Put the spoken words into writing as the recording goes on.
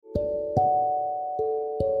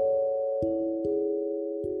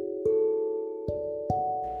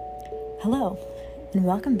Hello, and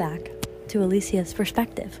welcome back to Alicia's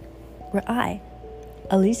Perspective, where I,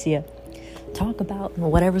 Alicia, talk about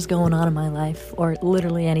whatever's going on in my life, or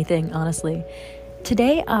literally anything, honestly.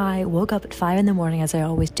 Today, I woke up at 5 a.m, as I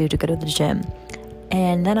always do, to go to the gym,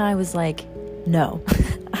 and then I was like, no,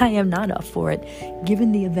 I am not up for it,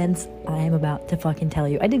 given the events I am about to fucking tell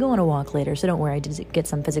you. I did go on a walk later, so don't worry, I did get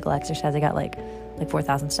some physical exercise. I got like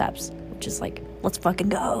 4,000 steps, which is like, let's fucking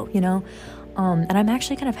go, you know? And I'm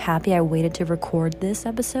actually kind of happy I waited to record this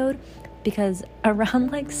episode, because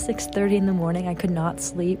around like 6:30 in the morning, I could not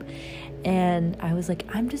sleep, and I was like,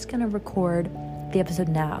 I'm just gonna record the episode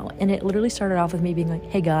now. And it literally started off with me being like,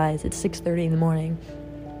 hey guys, it's 6:30 in the morning.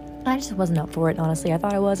 I just wasn't up for it, honestly. I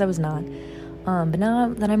thought I was not. But now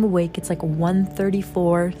that I'm awake, it's like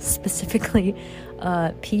 1:34 specifically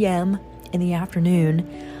p.m. in the afternoon.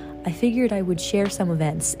 I figured I would share some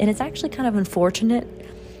events, and it's actually kind of unfortunate,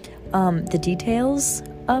 the details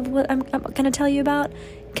of what I'm going to tell you about,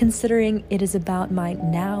 considering it is about my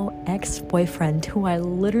now ex-boyfriend, who I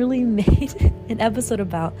literally made an episode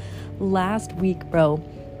about last week, bro.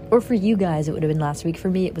 Or for you guys, it would have been last week. For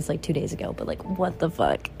me, it was like 2 days ago, but like, what the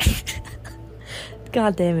fuck?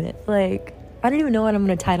 God damn it. Like, I don't even know what I'm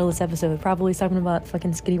going to title this episode. Probably talking about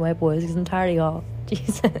fucking skinny white boys, because I'm tired of y'all.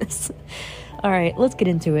 Jesus. All right, let's get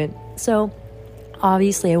into it. So,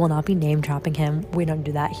 obviously, I will not be name dropping him. We don't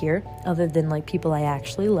do that here, other than like people I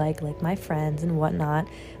actually like my friends and whatnot.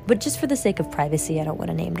 But just for the sake of privacy, I don't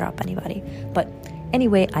want to name drop anybody. But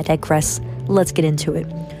anyway, I digress. Let's get into it.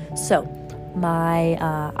 So,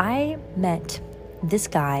 I met this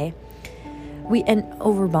guy.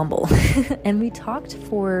 Over Bumble, and we talked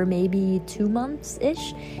for maybe 2 months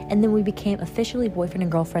ish, and then we became officially boyfriend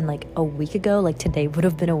and girlfriend like a week ago. Like today would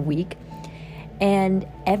have been a week. And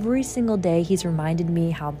every single day he's reminded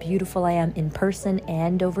me how beautiful I am in person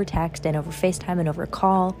and over text and over FaceTime and over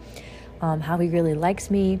call, how he really likes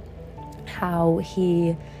me, how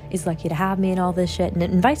he is lucky to have me and all this shit,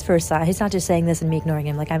 and vice versa. He's not just saying this and me ignoring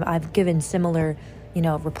him. Like I've given similar,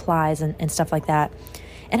 replies and stuff like that.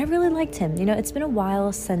 And I really liked him. It's been a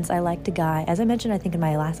while since I liked a guy. As I mentioned, I think in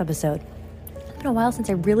my last episode, it's been a while since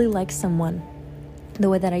I really liked someone the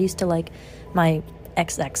way that I used to like my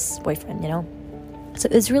ex-boyfriend, So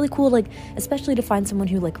it's really cool, like, especially to find someone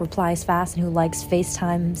who, like, replies fast and who likes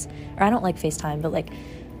FaceTimes. Or I don't like FaceTime, but, like,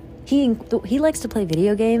 he likes to play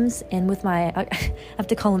video games. And with I have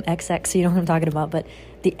to call him XX, so you know what I'm talking about. But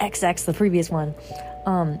the XX, the previous one,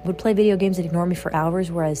 would play video games and ignore me for hours.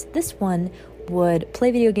 Whereas this one would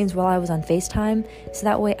play video games while I was on FaceTime. So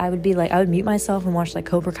that way I would mute myself and watch, like,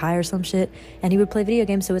 Cobra Kai or some shit. And he would play video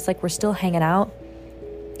games, so it's like we're still hanging out.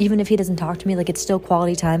 Even if he doesn't talk to me, like, it's still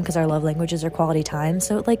quality time, because our love languages are quality time.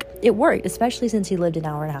 So, like, it worked, especially since he lived an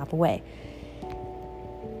hour and a half away.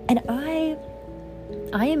 And I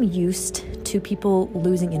am used to people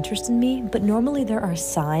losing interest in me, but normally there are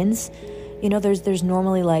signs. There's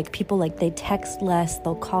normally, like, people, like, they text less,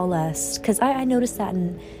 they'll call less. Because I noticed that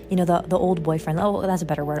in, the old boyfriend. Oh, that's a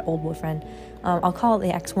better word, old boyfriend. I'll call the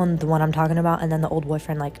ex one the one I'm talking about, and then the old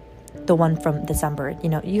boyfriend, like, the one from December.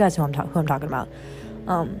 You guys know who I'm talking about.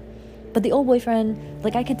 But the old boyfriend,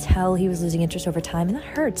 like, I could tell he was losing interest over time, and that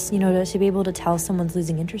hurts, to be able to tell someone's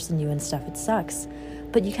losing interest in you and stuff. It sucks,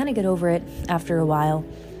 but you kind of get over it after a while,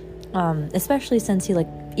 especially since he, like,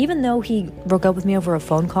 even though he broke up with me over a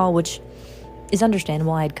phone call, which is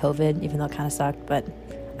understandable. I had COVID, even though it kind of sucked, but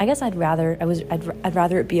I guess I'd rather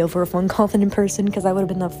it be over a phone call than in person, because I would have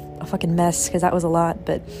been a fucking mess, because that was a lot.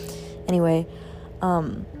 But anyway,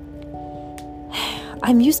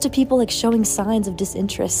 I'm used to people, like, showing signs of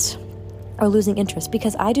disinterest or losing interest,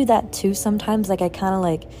 because I do that too sometimes. Like, I kind of,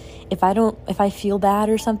 like, if I feel bad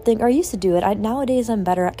or something, or I used to do it. Nowadays I'm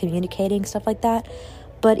better at communicating, stuff like that.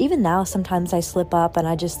 But even now, sometimes I slip up and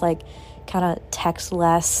I just, like, kind of text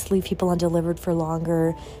less, leave people undelivered for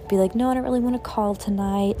longer, be like, no, I don't really want to call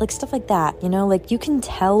tonight, like, stuff like that, like, you can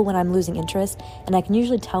tell when I'm losing interest, and I can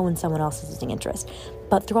usually tell when someone else is losing interest.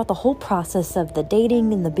 But throughout the whole process of the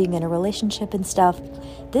dating and the being in a relationship and stuff,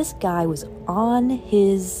 this guy was on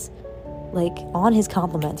his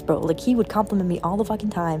compliments, bro. Like, he would compliment me all the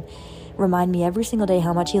fucking time, remind me every single day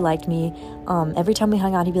how much he liked me. Every time we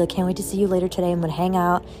hung out, he'd be like, can't wait to see you later today, I'm gonna hang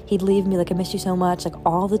out. He'd leave me like, I miss you so much, like,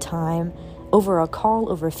 all the time, over a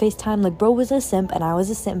call, over a FaceTime. Like, bro was a simp, and I was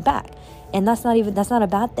a simp back. And that's not a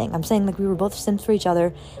bad thing. I'm saying, like, we were both simps for each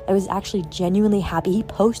other. I was actually genuinely happy. He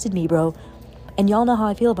posted me, bro. And y'all know how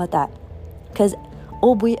I feel about that, because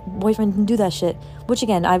old boyfriend didn't do that shit, which,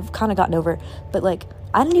 again, I've kind of gotten over. But, like,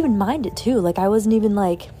 I didn't even mind it too. Like, I wasn't even,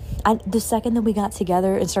 like, the second that we got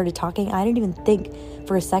together and started talking, I didn't even think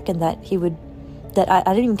for a second that he would, that I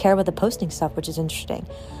didn't even care about the posting stuff, which is interesting.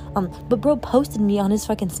 But bro posted me on his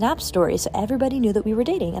fucking Snap story, so everybody knew that we were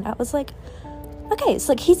dating. And I was like, okay, it's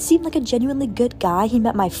like he seemed like a genuinely good guy. He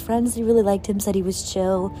met my friends, they really liked him, said he was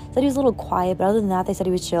chill, said he was a little quiet, but other than that, they said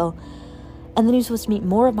he was chill. And then he was supposed to meet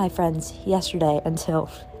more of my friends yesterday until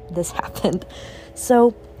this happened.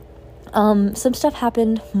 So, some stuff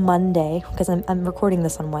happened Monday, because I'm recording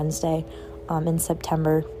this on Wednesday, in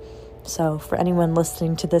September. So for anyone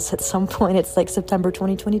listening to this at some point, it's like September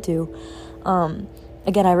 2022.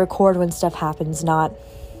 Again, I record when stuff happens, not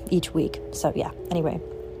each week. So yeah, anyway.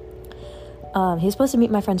 He was supposed to meet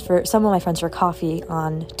some of my friends for coffee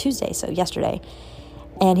on Tuesday, so yesterday.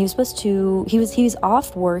 And he was supposed to, he was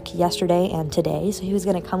off work yesterday and today, so he was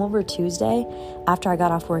going to come over Tuesday after I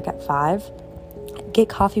got off work at 5, get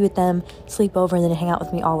coffee with them, sleep over, and then hang out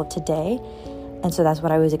with me all of today. And so that's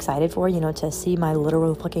what I was excited for, to see my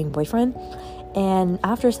literal fucking boyfriend. And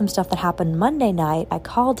after some stuff that happened Monday night, I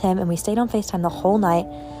called him and we stayed on FaceTime the whole night.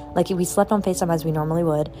 Like, we slept on FaceTime as we normally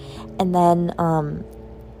would. And then,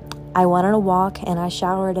 I went on a walk and I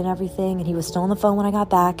showered and everything, and he was still on the phone when I got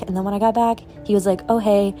back. And then when I got back, he was like, oh,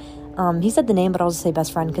 hey, he said the name, but I'll just say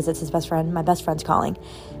best friend because it's his best friend. My best friend's calling.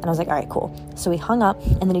 And I was like, all right, cool. So we hung up,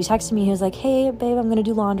 and then he texted me. He was like, hey, babe, I'm going to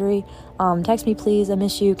do laundry. Text me, please. I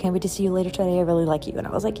miss you. Can't wait to see you later today. I really like you. And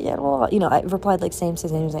I was like, yeah, well, I replied like same,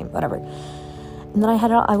 whatever. And then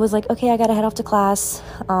I was like, okay, I got to head off to class.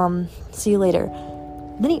 See you later.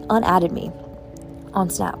 Then he unadded me on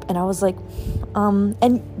Snap, and I was like,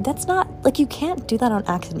 and that's not, like, you can't do that on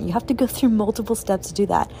accident. You have to go through multiple steps to do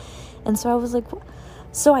that. And so I was like, what?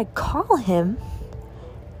 So I call him,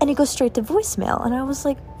 and he goes straight to voicemail, and I was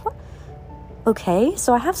like, what? Okay,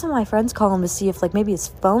 so I have some of my friends call him to see if, like, maybe his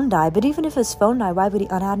phone died, but even if his phone died, why would he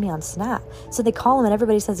unadd me on Snap? So they call him, and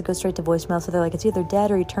everybody says it goes straight to voicemail, so they're like, it's either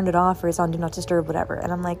dead, or he turned it off, or it's on Do Not Disturb, whatever.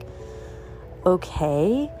 And I'm like,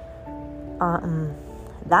 okay,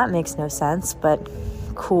 that makes no sense, but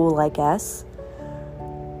cool, I guess.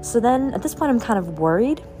 So then at this point I'm kind of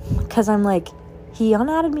worried, because I'm like, he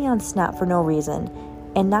unadded me on Snap for no reason,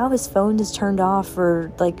 and now his phone is turned off,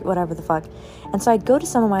 or like whatever the fuck. And so I go to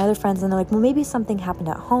some of my other friends, and they're like, well, maybe something happened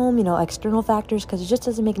at home, external factors, because it just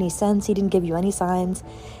doesn't make any sense. He didn't give you any signs.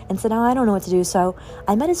 And so now I don't know what to do. So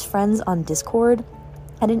I met his friends on Discord.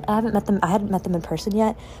 I hadn't met them in person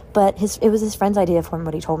yet, but it was his friend's idea from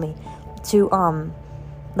what he told me to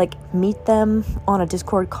meet them on a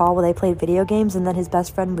Discord call where they played video games, and then his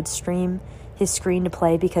best friend would stream his screen to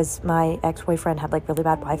play, because my ex-boyfriend had like really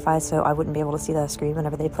bad Wi-Fi, so I wouldn't be able to see the screen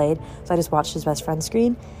whenever they played. So I just watched his best friend's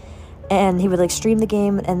screen, and he would like stream the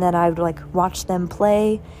game, and then I would like watch them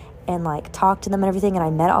play and like talk to them and everything. And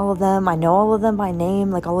I met all of them. I know all of them by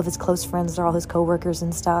name, like all of his close friends, they're all his coworkers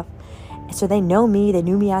and stuff. And so they know me. They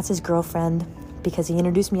knew me as his girlfriend because he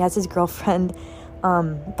introduced me as his girlfriend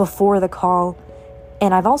before the call.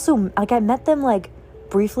 And I've also, I met them,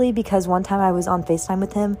 briefly, because one time I was on FaceTime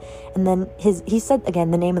with him, and then he said, again,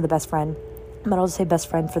 the name of the best friend, but I'll just say best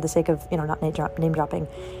friend for the sake of, not name dropping.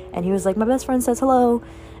 And he was like, my best friend says hello.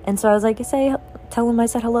 And so I was like, tell him I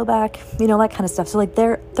said hello back, that kind of stuff. So,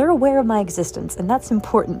 they're aware of my existence, and that's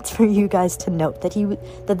important for you guys to note,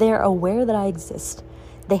 that they're aware that I exist.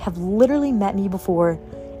 They have literally met me before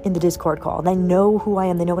in the Discord call. They know who I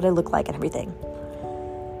am. They know what I look like and everything.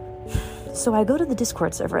 So I go to the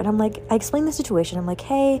Discord server, and I explain the situation. I'm like,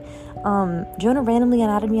 hey, Jonah randomly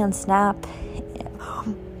added me on Snap.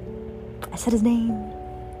 I said his name.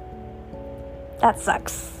 That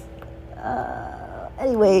sucks.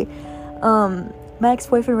 Anyway, my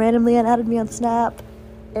ex-boyfriend randomly added me on Snap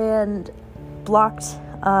and blocked,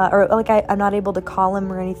 I'm not able to call him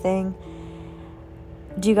or anything.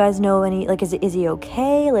 Do you guys know any, is he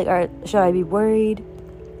okay? Or should I be worried?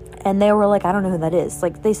 And they were like, I don't know who that is.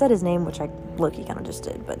 They said his name, which I low-key kind of just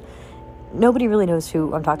did, but nobody really knows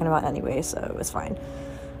who I'm talking about anyway, so it's fine.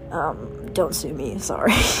 Don't sue me,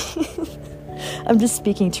 sorry. I'm just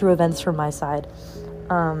speaking true events from my side.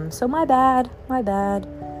 So my bad. I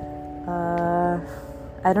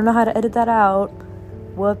don't know how to edit that out.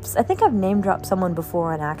 Whoops. I think I've name-dropped someone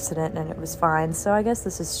before on accident, and it was fine, so I guess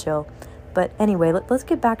this is chill. But anyway, let's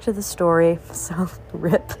get back to the story. So,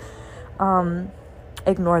 rip.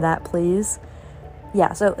 Ignore that, please.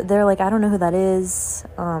 Yeah, so they're like, I don't know who that is.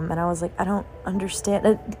 And I was like, I don't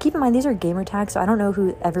understand. Keep in mind, these are gamer tags, so I don't know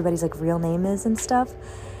who everybody's real name is and stuff.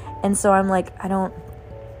 And so I'm like, I don't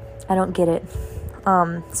get it.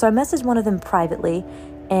 So I messaged one of them privately,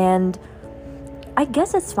 and I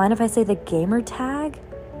guess it's fine if I say the gamer tag,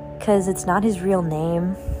 because it's not his real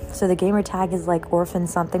name. So the gamer tag is Orphan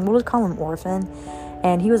something. We'll just call him Orphan.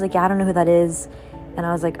 And he was like, yeah, I don't know who that is. And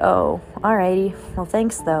I was like, oh, alrighty. Well,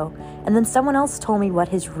 thanks, though. And then someone else told me what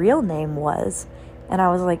his real name was. And I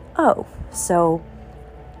was like, oh, so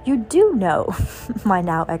you do know my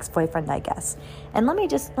now ex-boyfriend, I guess. And let me,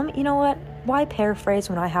 you know what? Why paraphrase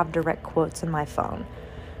when I have direct quotes in my phone?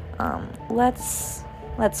 Let's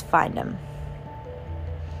find him.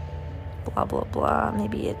 Blah, blah, blah.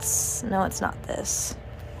 Maybe it's not this.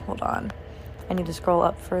 Hold on. I need to scroll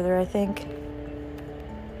up further, I think.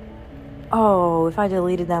 Oh, if I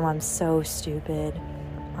deleted them, I'm so stupid.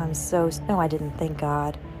 No, I didn't, thank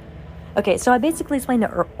God. Okay, so I basically explained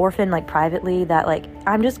to Orphan, like, privately that, like,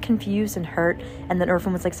 I'm just confused and hurt, and then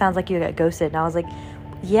Orphan was like, sounds like you got ghosted, and I was like,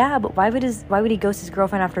 yeah, but why would he ghost his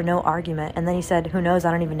girlfriend after no argument? And then he said, who knows,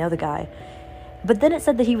 I don't even know the guy. But then it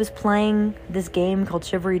said that he was playing this game called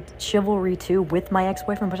Chivalry 2 with my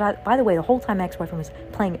ex-boyfriend, which, by the way, the whole time my ex-boyfriend was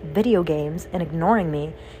playing video games and ignoring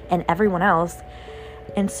me and everyone else.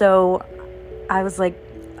 And so I was like,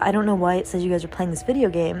 I don't know why it says you guys are playing this video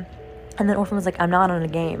game. And then Orphan was like, I'm not on a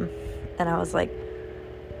game. And I was like,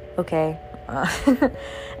 okay.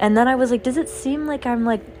 And then I was like, does it seem like I'm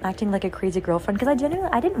like acting like a crazy girlfriend? Because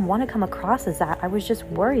I didn't want to come across as that. I was just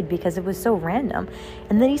worried because it was so random.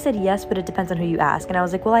 And then he said, yes, but it depends on who you ask. And I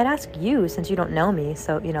was like, well, I'd ask you since you don't know me.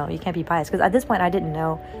 So, you know, you can't be biased. Because at this point, I didn't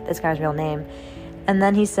know this guy's real name. And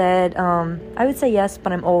then he said, I would say yes,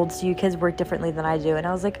 but I'm old, so you kids work differently than I do. And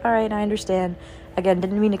I was like, all right, I understand. Again,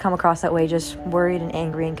 didn't mean to come across that way, just worried and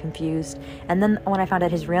angry and confused. And then when I found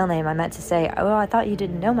out his real name, I meant to say, oh, I thought you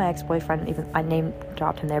didn't know my ex-boyfriend. Even I name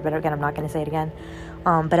dropped him there, but again, I'm not going to say it again.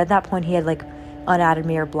 But at that point, he had like unadded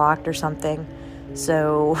me or blocked or something.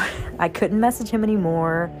 So I couldn't message him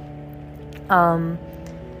anymore.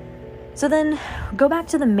 So then go back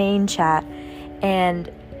to the main chat,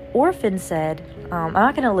 and Orphan said, I'm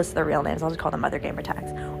not going to list their real names, I'll just call them other gamer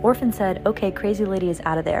tags. Orphan said, okay, crazy lady is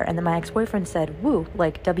out of there. And then my ex-boyfriend said, woo,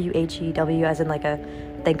 like W-H-E-W, as in like a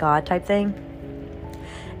thank God type thing.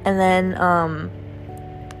 And then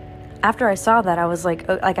after I saw that, I was like,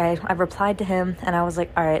 I replied to him, and I was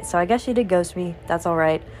like, all right, so I guess you did ghost me. That's all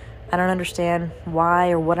right. I don't understand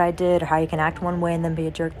why or what I did or how you can act one way and then be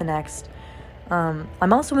a jerk the next. I'm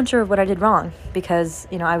also unsure of what I did wrong because,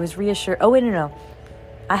 you know, I was reassured. Oh, wait, no.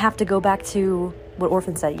 I have to go back to what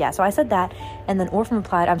Orphan said. Yeah, so I said that, and then Orphan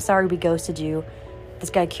replied, I'm sorry we ghosted you. This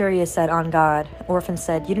guy Curious said, on God. Orphan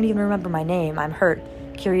said, you didn't even remember my name. I'm hurt.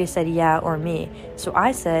 Curious said, yeah, or me. So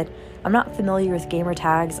I said, I'm not familiar with gamer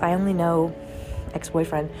tags. I only know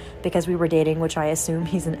ex-boyfriend because we were dating, which I assume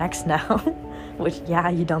he's an ex now. Which, yeah,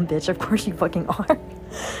 you dumb bitch. Of course you fucking are.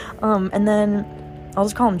 And then I'll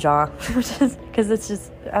just call him Jaw, which is because it's just,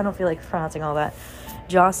 I don't feel like pronouncing all that.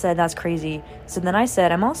 Jaw said, that's crazy. So then I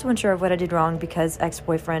said, I'm also unsure of what I did wrong because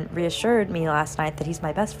ex-boyfriend reassured me last night that he's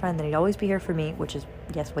my best friend, that he'd always be here for me, which is,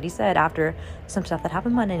 yes, what he said after some stuff that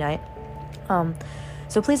happened Monday night.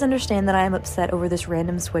 So please understand that I am upset over this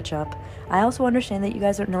random switch up. I also understand that you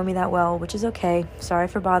guys don't know me that well, which is okay. Sorry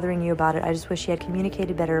for bothering you about it. I just wish he had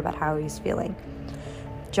communicated better about how he was feeling.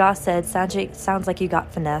 Jaw said, sounds like you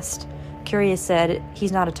got finessed. Curious said,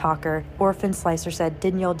 he's not a talker. Orphan Slicer said,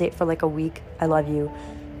 didn't y'all date for like a week? I love you.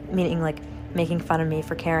 Meaning like making fun of me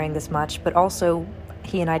for caring this much. But also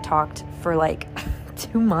he and I talked for like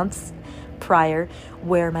 2 months prior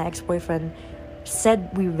where my ex-boyfriend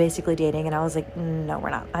said we were basically dating. And I was like, no,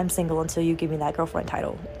 we're not. I'm single until you give me that girlfriend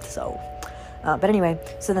title. So, but anyway,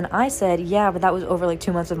 so then I said, yeah, but that was over like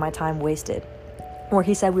 2 months of my time wasted. Or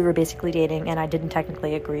he said we were basically dating and I didn't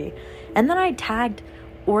technically agree. And then I tagged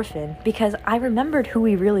Orphan because I remembered who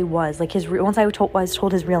he really was. Like once I was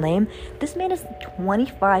told his real name, this man is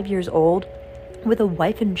 25 years old with a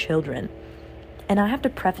wife and children. And I have to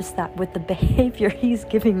preface that with the behavior he's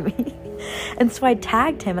giving me. And so I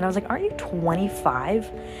tagged him and I was like, aren't you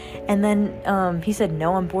 25? And then he said,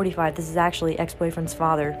 no, I'm 45. This is actually ex-boyfriend's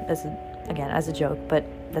father, as a joke, but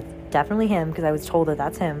that's definitely him because I was told that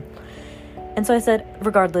that's him. And so I said,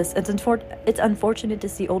 regardless, it's unfortunate to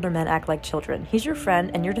see older men act like children. He's your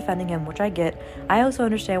friend, and you're defending him, which I get. I also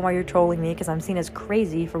understand why you're trolling me, because I'm seen as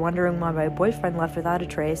crazy for wondering why my boyfriend left without a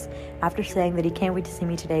trace after saying that he can't wait to see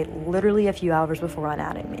me today, literally a few hours before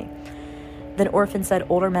unadding me. Then Orphan said,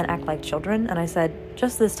 older men act like children, and I said,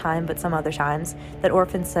 just this time, but some other times. That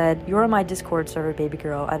Orphan said, you're on my Discord server, baby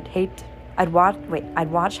girl. I'd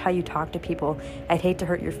watch how you talk to people. I'd hate to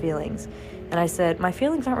hurt your feelings. And I said, my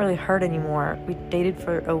feelings aren't really hurt anymore. We dated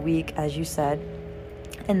for a week, as you said.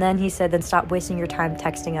 And then he said, then stop wasting your time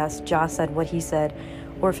texting us. Josh said what he said.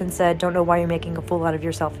 Orphan said, don't know why you're making a fool out of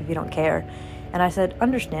yourself if you don't care. And I said,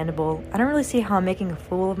 understandable. I don't really see how I'm making a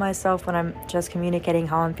fool of myself when I'm just communicating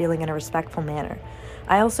how I'm feeling in a respectful manner.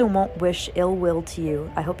 I also won't wish ill will to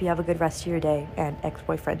you. I hope you have a good rest of your day. And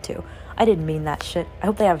ex-boyfriend too. I didn't mean that shit. I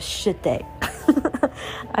hope they have a shit day.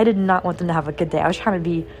 I did not want them to have a good day. I was trying to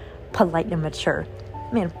be polite and mature.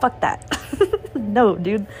 Man, fuck that. No,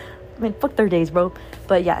 dude. Man, fuck their days, bro.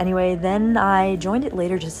 But yeah, anyway, then I joined it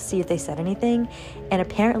later just to see if they said anything. And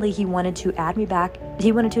apparently he wanted to add me back.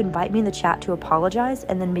 He wanted to invite me in the chat to apologize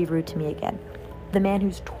and then be rude to me again. The man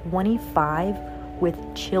who's 25 with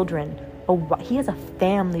children. Oh, he has a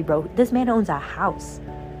family, bro. This man owns a house.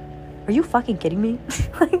 Are you fucking kidding me?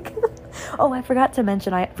 Like, oh, I forgot to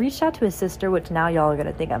mention, I reached out to his sister, which now y'all are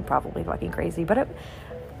gonna think I'm probably fucking crazy, but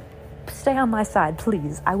stay on my side,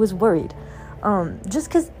 please. I was worried. Just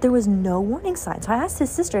because there was no warning sign. So I asked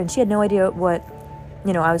his sister, and she had no idea what,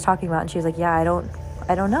 I was talking about, and she was like, yeah, I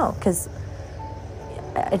don't know, because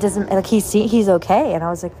it doesn't, like, he's okay. And I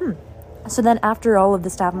was like, So then after all of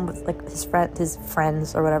this happened with, like, his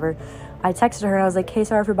friends or whatever, I texted her, and I was like, hey,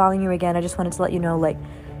 sorry for bothering you again. I just wanted to let you know, like,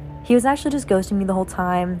 he was actually just ghosting me the whole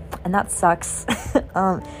time, and that sucks.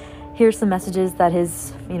 Here's some messages that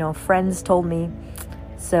his, friends told me.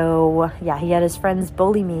 So, yeah, he had his friends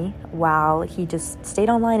bully me while he just stayed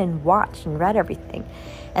online and watched and read everything.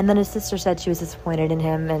 And then his sister said she was disappointed in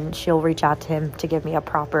him, and she'll reach out to him to give me a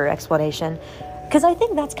proper explanation. Because I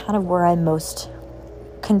think that's kind of where I'm most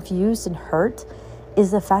confused and hurt,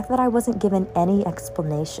 is the fact that I wasn't given any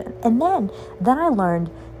explanation. And then I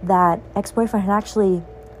learned that ex-boyfriend had actually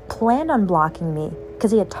planned on blocking me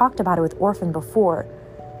because he had talked about it with Orphan before.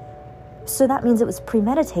 So that means it was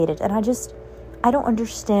premeditated, and I don't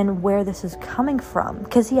understand where this is coming from,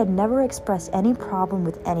 because he had never expressed any problem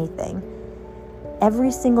with anything.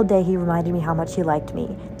 Every single day he reminded me how much he liked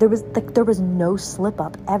me. There was no slip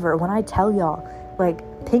up ever. When I tell y'all, like,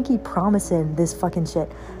 pinky promising this fucking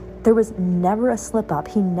shit, there was never a slip up.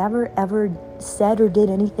 He never ever said or did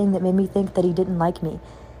anything that made me think that he didn't like me.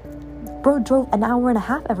 Bro drove an hour and a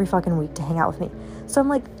half every fucking week to hang out with me. So I'm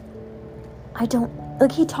like,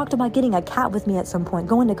 he talked about getting a cat with me at some point,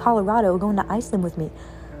 going to Colorado, going to Iceland with me,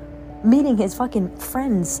 meeting his fucking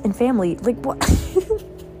friends and family. Like, what?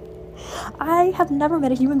 I have never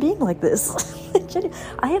met a human being like this.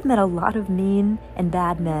 I have met a lot of mean and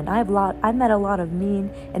bad men. I've met a lot of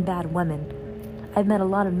mean and bad women. I've met a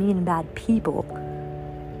lot of mean and bad people.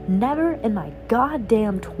 Never in my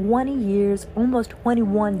goddamn 20 years, almost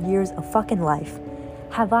 21 years of fucking life,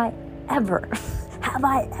 have I ever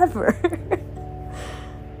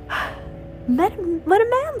met a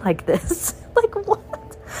man like this. Like,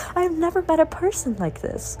 what? I've never met a person like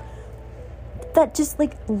this that just,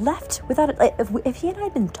 like, left without it. Like, if he and I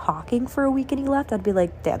had been talking for a week and he left, I'd be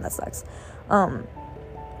like, damn, that sucks.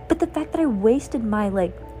 But the fact that I wasted my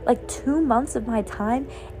like 2 months of my time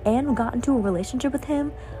and got into a relationship with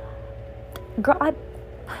him, girl,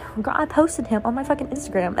 I posted him on my fucking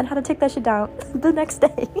Instagram and had to take that shit down the next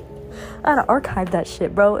day. I had to archive that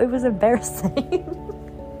shit, bro. It was embarrassing.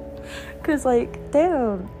 Cause, like,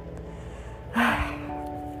 damn.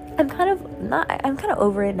 I'm kind of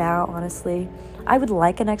over it now, honestly. I would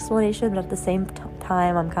like an explanation, but at the same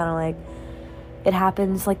time, I'm kind of like, it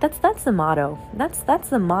happens. Like, that's the motto. That's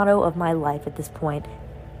the motto of my life at this point.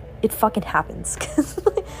 It fucking happens. Cause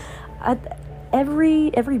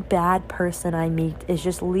every bad person I meet is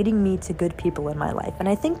just leading me to good people in my life, and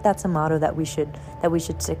I think that's a motto that we should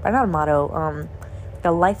stick by. Not a motto,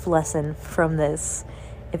 a life lesson from this.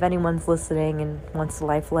 If anyone's listening and wants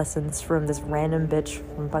life lessons from this random bitch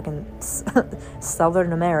from fucking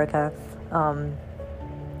Southern America,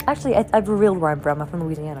 actually, I've revealed where I'm from. I'm from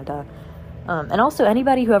Louisiana, duh. And also,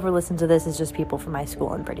 anybody who ever listened to this is just people from my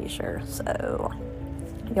school, I'm pretty sure. So,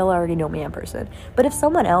 y'all already know me in person. But if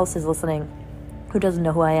someone else is listening who doesn't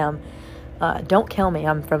know who I am, don't kill me.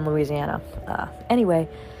 I'm from Louisiana. Anyway,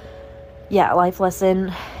 yeah, life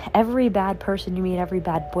lesson. Every bad person you meet, every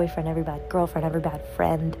bad boyfriend, every bad girlfriend, every bad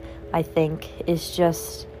friend, I think is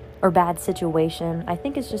just, or bad situation, I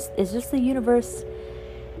think it's just the universe,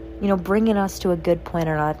 bringing us to a good point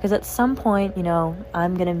or not. Because at some point,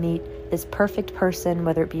 I'm going to meet this perfect person,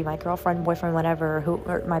 whether it be my girlfriend, boyfriend, whatever,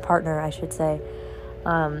 or my partner, I should say.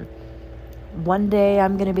 One day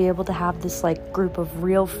I'm going to be able to have this, like, group of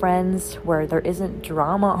real friends where there isn't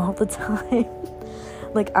drama all the time.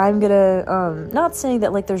 Like, I'm gonna, not saying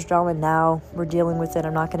that, like, there's drama now, we're dealing with it,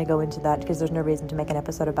 I'm not gonna go into that, because there's no reason to make an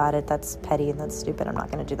episode about it, that's petty and that's stupid, I'm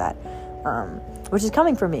not gonna do that, which is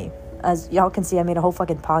coming from me. As y'all can see, I made a whole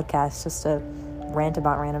fucking podcast just to rant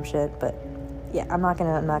about random shit, but, yeah, I'm not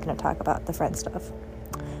gonna talk about the friend stuff,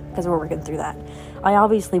 because we're working through that. I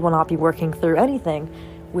obviously will not be working through anything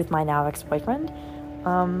with my now ex-boyfriend,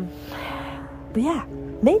 but yeah,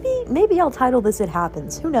 maybe I'll title this It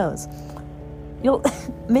Happens, who knows.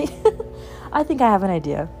 I think I have an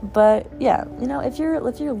idea, but yeah, if you're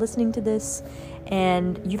listening to this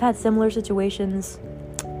and you've had similar situations,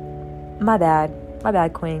 my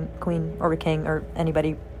bad, queen, or king, or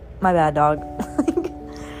anybody, my bad, dog.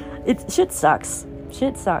 Shit sucks,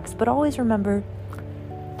 but always remember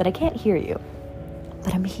that I can't hear you,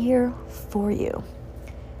 but I'm here for you.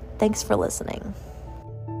 Thanks for listening.